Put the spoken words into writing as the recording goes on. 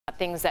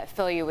things that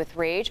fill you with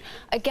rage.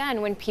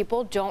 Again, when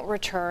people don't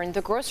return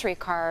the grocery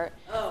cart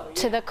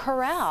to the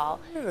corral,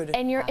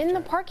 and you're in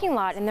the parking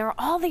lot and there are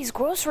all these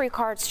grocery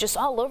carts just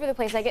all over the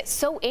place, I get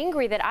so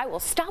angry that I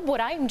will stop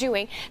what I'm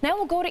doing and I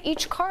will go to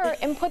each cart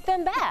and put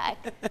them back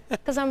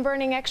because I'm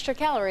burning extra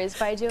calories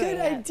by doing it.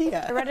 Good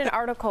idea. I read an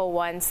article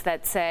once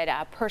that said,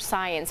 per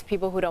science,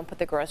 people who don't put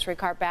the grocery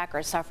cart back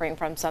are suffering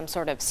from some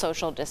sort of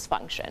social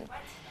dysfunction.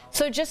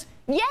 So just,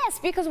 yes,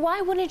 because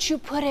why wouldn't you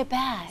put it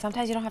back?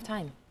 Sometimes you don't have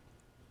time.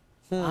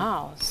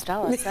 Wow,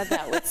 Stella said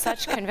that with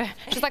such conviction.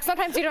 She's like,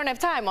 sometimes you don't have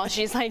time while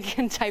she's like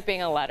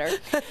typing a letter.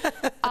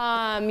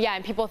 Yeah,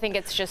 and people think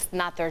it's just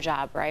not their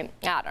job, right?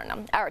 I don't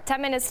know. All right,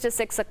 10 minutes to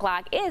 6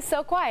 o'clock. It is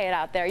so quiet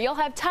out there. You'll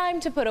have time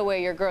to put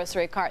away your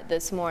grocery cart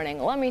this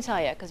morning. Let me tell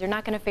you, because you're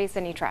not going to face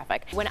any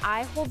traffic. When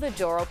I hold the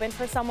door open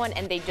for someone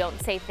and they don't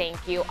say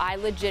thank you, I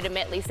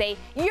legitimately say,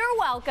 "You're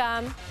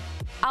welcome,"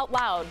 out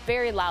loud,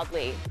 very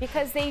loudly,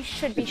 because they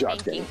should be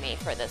thanking me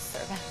for this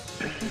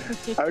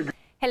service.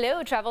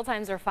 Hello, travel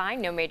times are fine.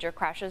 No major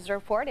crashes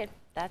reported.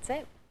 That's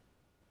it.